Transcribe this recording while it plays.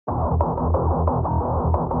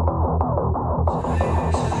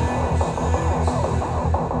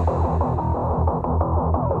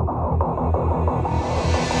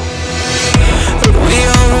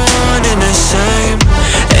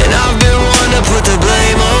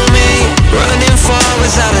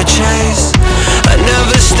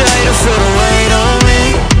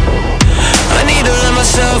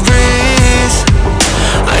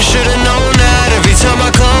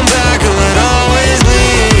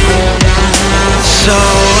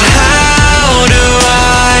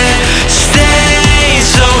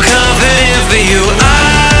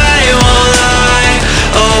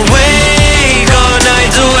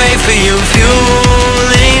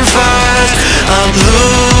I'm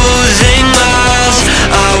losing miles.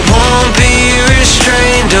 I won't be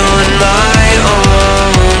restrained on my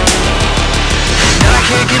own. I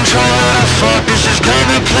can't control how the fuck this is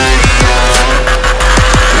gonna play out.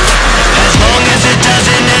 As long as it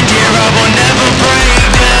doesn't end here, I will never break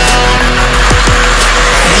down.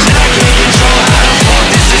 And I can't control how the fuck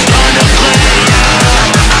this is gonna play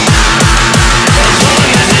out. As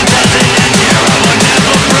long as it doesn't end here, I will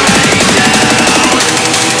never break down.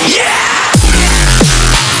 Yeah!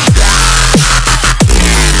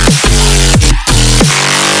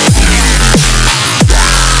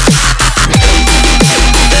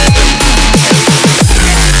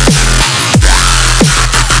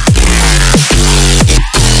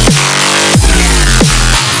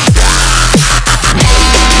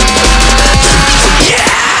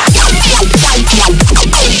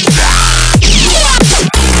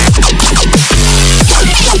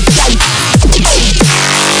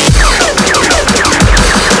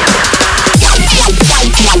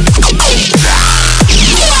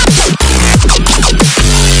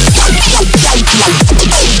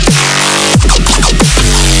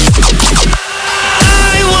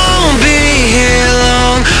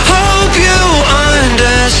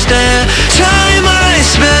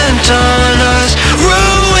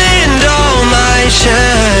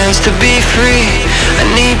 To be free, I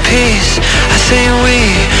need peace. I think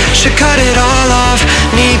we should cut it all off.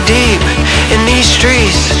 Knee deep in these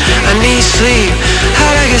streets, I need sleep.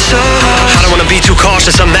 How'd I get so lost? I don't wanna be too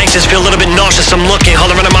cautious, I'm anxious, feel a little bit nauseous. I'm looking,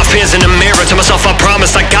 hollering at my fears in the mirror. To myself I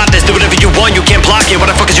promise I got this, do whatever you want, you can't block it.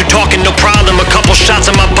 What the fuck is you talking? No problem, a couple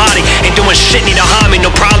shots in my body. Ain't doing shit, need to harm me,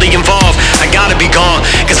 no probably involved. I gotta be gone,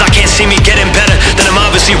 cause I can't see me getting better. Then I'm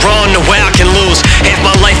obviously wrong, no way I can lose. Half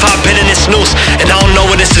my life I've been in this noose, and I don't know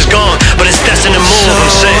where this is going, but it's destined to move,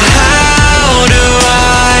 I'm saying. How do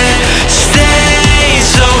I stay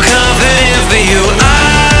so confident for you?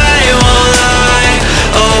 I won't lie,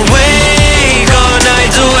 awake all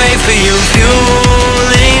night to wait for you.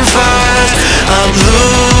 Fueling fires, I'm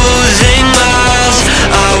losing miles.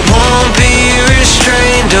 I won't be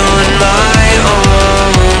restrained on my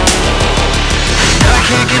own. I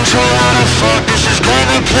can't control how the fuck this is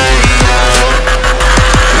gonna play out.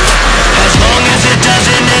 As long as it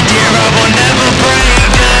doesn't end here, I will never